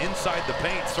bucket inside the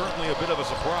paint, certainly a bit of a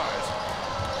surprise.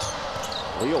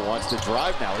 Leal wants to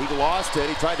drive now. He lost it.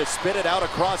 He tried to spin it out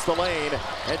across the lane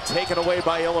and taken away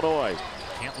by Illinois.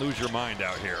 Can't lose your mind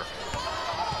out here.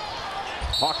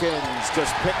 Hawkins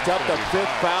just picked up the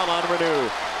 5th foul on Renew.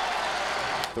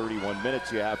 31 minutes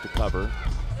you have to cover.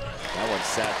 That one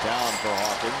sat down for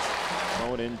Hawkins.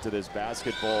 Thrown into this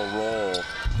basketball role.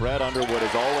 Fred Underwood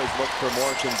has always looked for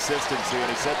more consistency, and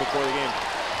he said before the game,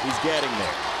 he's getting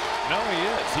there. No, he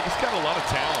is. He's got a lot of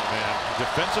talent, man.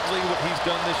 Defensively, what he's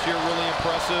done this year, really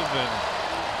impressive. And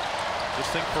just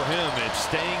think for him, it's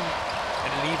staying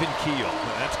in an even keel.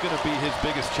 And that's going to be his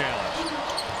biggest challenge.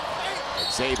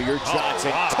 Xavier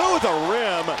Johnson to the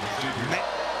rim.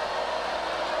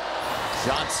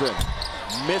 Johnson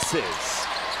misses.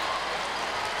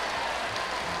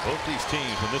 Both these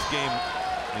teams, when this game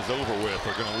is over with,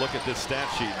 are going to look at this stat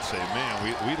sheet and say, man,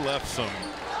 we left some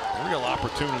real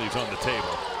opportunities on the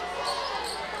table.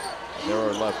 There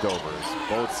are leftovers,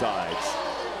 both sides.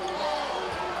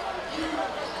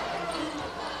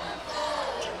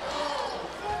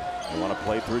 They want to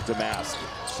play through Domask.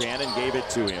 Shannon gave it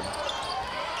to him.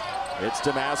 It's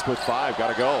Domask with 5. Got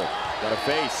to go. Got to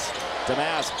face.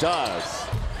 Domask does.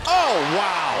 Oh,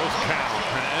 wow. Those count.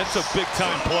 That's a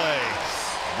big-time play.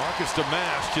 Marcus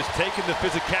Domask just taking the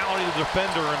physicality of the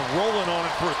defender and rolling on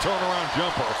it for a turnaround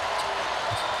jumper.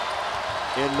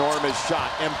 Enormous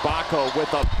shot. Mbako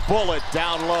with a bullet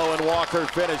down low, and Walker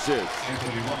finishes.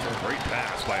 Great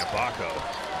pass by Mbako.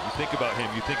 You think about him,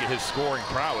 you think of his scoring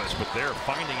prowess, but they're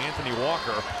finding Anthony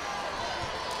Walker.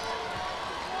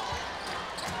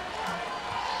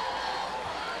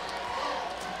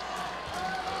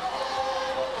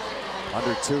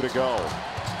 Under 2 to go.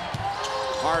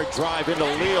 Hard drive into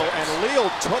Leal, and Leal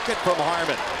took it from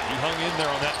Harmon. He hung in there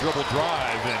on that dribble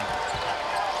drive and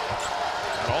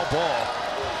got all ball.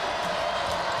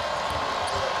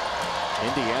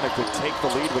 Indiana could take the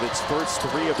lead with its first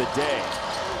three of the day.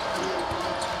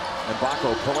 And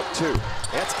Bacco pull up two.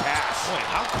 That's Cash. Boy,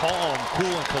 how calm,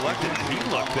 cool, and collected did he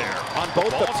look there? On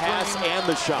both the pass and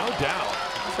the shot. No doubt.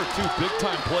 Those are two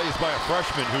big-time plays by a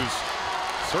freshman who's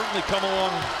certainly come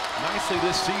along nicely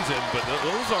this season, but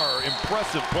those are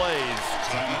impressive plays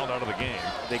out of the game.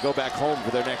 They go back home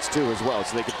for their next two as well,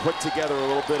 so they can put together a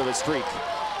little bit of a streak.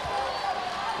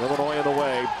 Illinois in the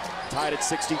way, tied at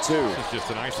 62. This is just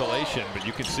an isolation, but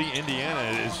you can see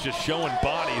Indiana is just showing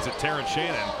bodies at Terrence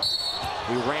Shannon.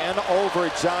 He ran over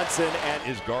Johnson and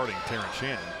is guarding Terrence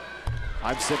Shannon.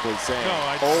 I'm simply saying,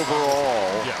 no,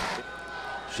 overall, yeah.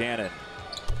 Shannon,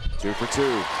 2 for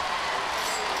 2.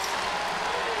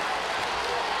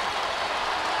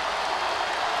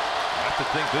 I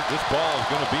think this ball is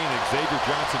going to be in Xavier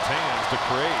Johnson's hands to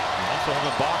create. Also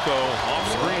having Bacco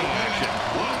off-screen action.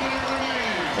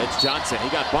 It's Johnson. He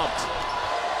got bumped.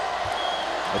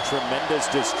 A tremendous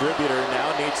distributor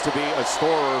now needs to be a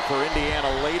scorer for Indiana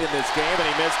late in this game, and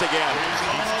he missed again.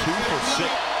 He's 2 for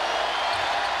 6.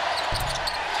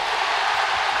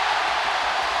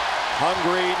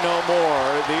 Hungry no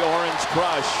more. The Orange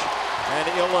Crush, and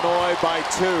Illinois by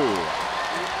 2.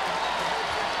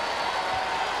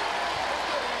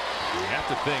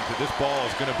 To think that this ball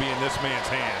is going to be in this man's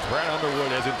hands. Brad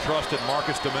Underwood has entrusted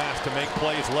Marcus Domask to make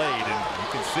plays late, and you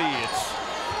can see it's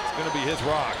going to be his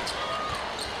rock.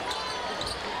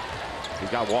 He's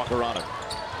got Walker on him.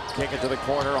 Kick it to the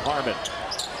corner, Harmon.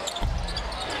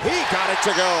 He got it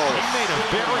to go. He made a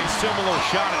very similar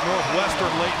shot at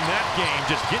Northwestern late in that game,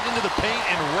 just getting into the paint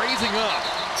and raising up.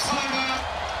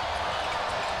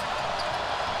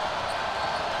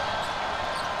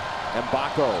 And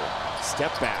Bacco,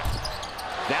 step back.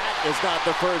 That is not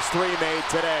the first three made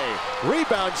today.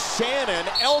 Rebound, Shannon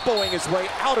elbowing his way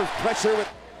out of pressure.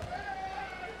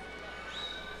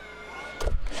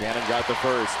 Shannon got the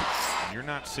first. You're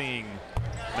not seeing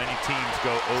many teams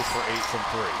go 0 for 8 from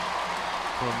 3.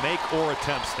 From a make or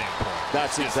attempt standpoint.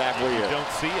 That's exactly it. You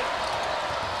don't see it.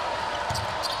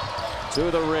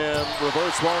 To the rim,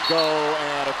 reverse won't go,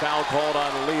 and a foul called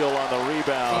on Leal on the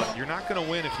rebound. You're not going to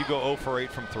win if you go 0 for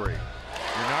 8 from 3.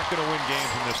 You're not going to win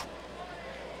games in this.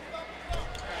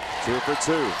 2 for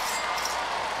 2.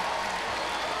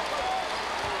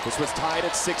 This was tied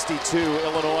at 62.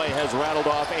 Illinois has rattled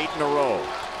off 8 in a row.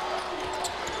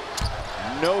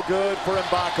 No good for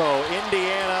Bacco.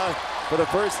 Indiana, for the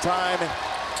first time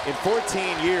in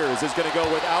 14 years, is going to go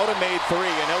without a made 3,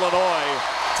 and Illinois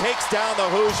takes down the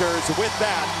Hoosiers with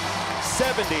that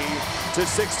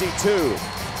 70-62.